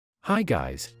Hi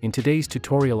guys, in today's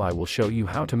tutorial I will show you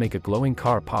how to make a glowing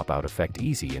car pop-out effect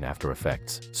easy in After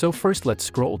Effects. So first let's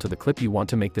scroll to the clip you want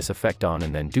to make this effect on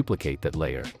and then duplicate that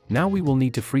layer. Now we will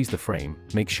need to freeze the frame.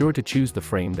 Make sure to choose the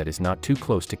frame that is not too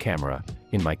close to camera.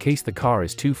 In my case the car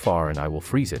is too far and I will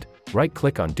freeze it. Right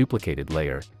click on duplicated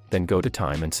layer, then go to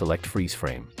time and select freeze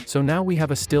frame. So now we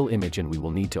have a still image and we will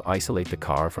need to isolate the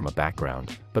car from a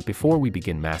background. But before we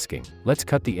begin masking, let's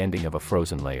cut the ending of a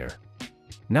frozen layer.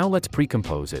 Now let's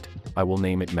pre-compose it. I will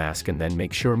name it mask and then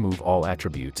make sure move all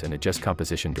attributes and adjust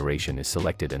composition duration is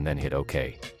selected and then hit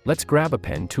OK. Let's grab a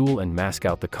pen tool and mask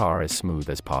out the car as smooth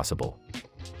as possible.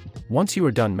 Once you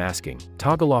are done masking,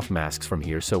 toggle off masks from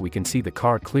here so we can see the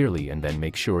car clearly and then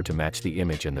make sure to match the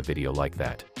image and the video like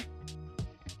that.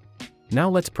 Now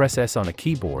let's press S on a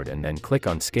keyboard and then click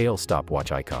on Scale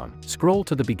stopwatch icon. Scroll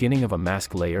to the beginning of a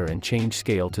mask layer and change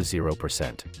scale to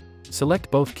 0%.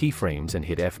 Select both keyframes and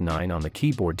hit F9 on the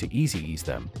keyboard to ease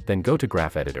them, then go to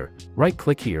Graph Editor,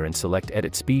 right-click here and select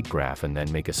Edit Speed Graph and then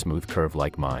make a smooth curve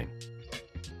like mine.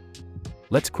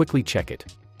 Let's quickly check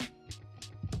it.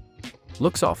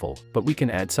 Looks awful, but we can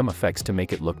add some effects to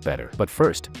make it look better. But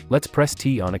first, let's press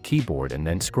T on a keyboard and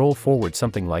then scroll forward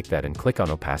something like that and click on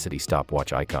Opacity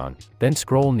stopwatch icon, then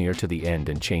scroll near to the end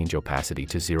and change opacity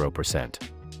to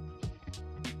 0%.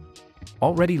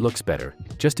 Already looks better.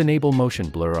 Just enable motion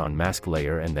blur on mask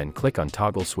layer and then click on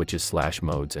toggle switches /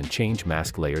 modes and change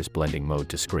mask layers blending mode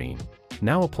to screen.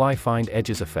 Now apply find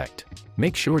edges effect.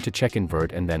 Make sure to check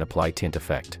invert and then apply tint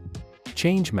effect.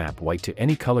 Change map white to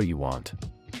any color you want.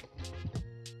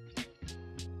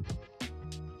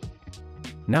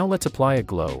 Now let's apply a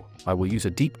glow. I will use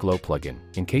a deep glow plugin.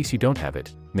 In case you don't have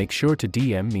it, make sure to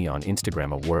DM me on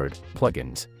Instagram a word,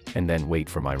 plugins, and then wait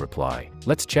for my reply.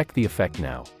 Let's check the effect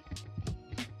now.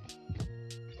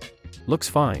 Looks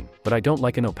fine, but I don't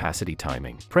like an opacity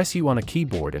timing. Press U on a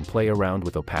keyboard and play around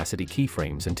with opacity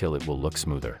keyframes until it will look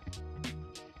smoother.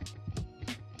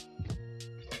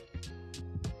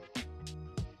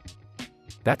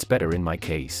 That's better in my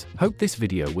case. Hope this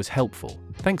video was helpful.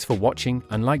 Thanks for watching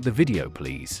and like the video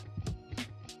please.